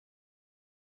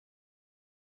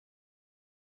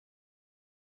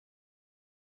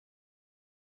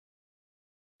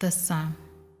The Psalm.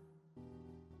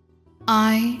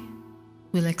 I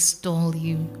will extol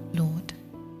you, Lord,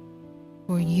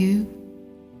 for you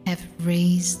have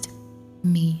raised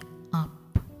me up.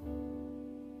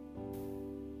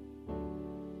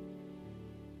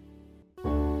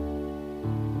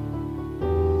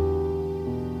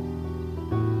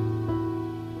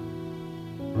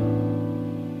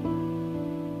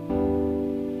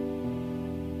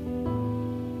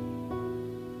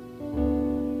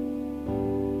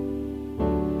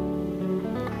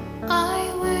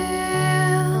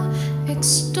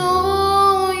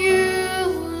 Extol you,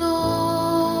 Lord,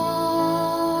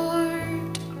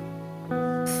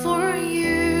 for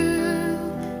you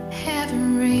have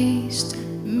raised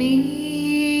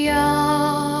me up.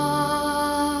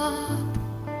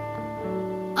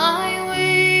 I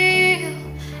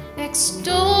will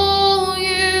extol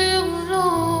you,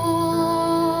 Lord,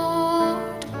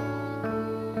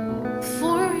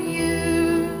 for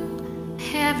you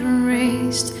have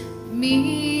raised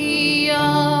me up.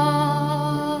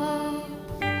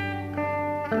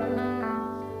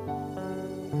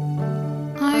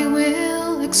 I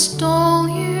will extol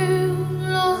you,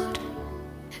 Lord,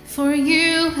 for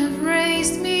you have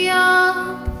raised me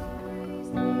up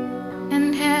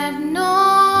and have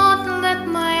not let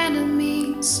my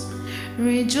enemies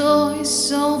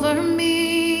rejoice over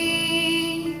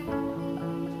me.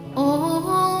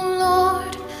 Oh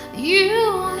Lord, you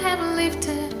have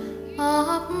lifted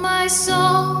up my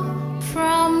soul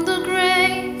from the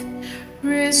grave,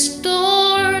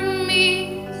 restored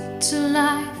me to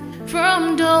life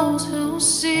from those who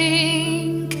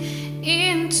sink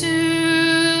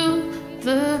into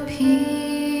the pit.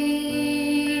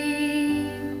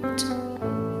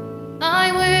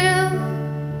 I will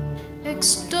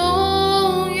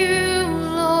extol you,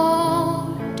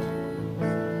 Lord,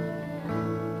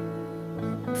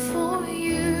 for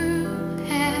you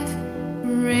have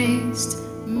raised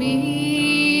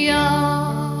me up.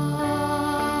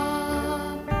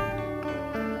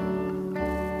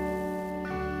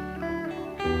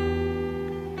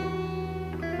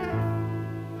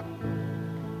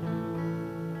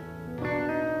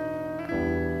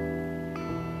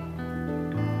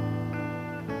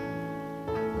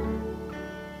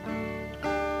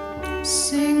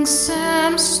 Sing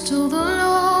psalms to the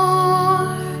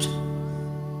Lord,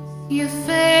 you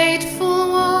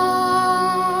faithful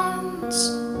ones.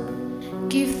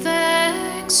 Give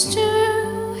thanks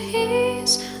to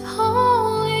His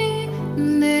holy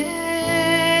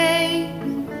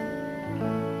name.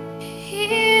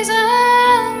 His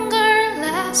anger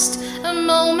lasts a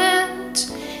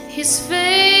moment, His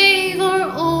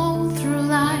favor all through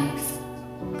life.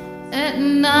 At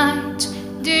night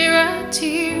there are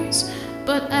tears,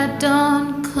 but at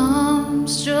dawn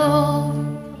comes joy.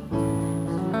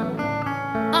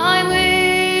 I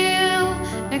will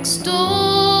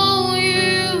extol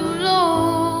you,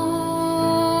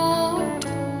 Lord,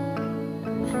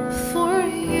 for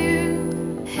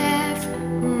you have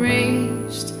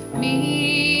raised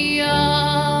me up.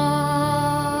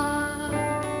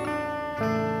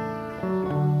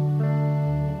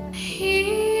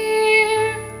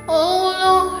 Hear, O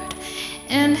Lord,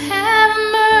 and have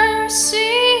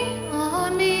mercy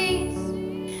on me.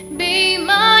 Be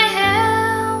my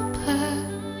helper,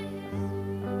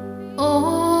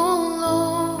 oh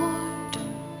Lord.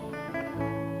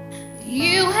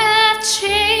 You have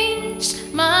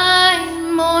changed my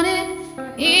mourning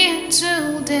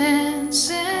into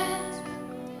dancing.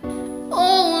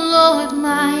 Oh Lord,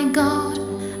 my God,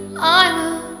 I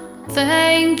will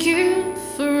thank you.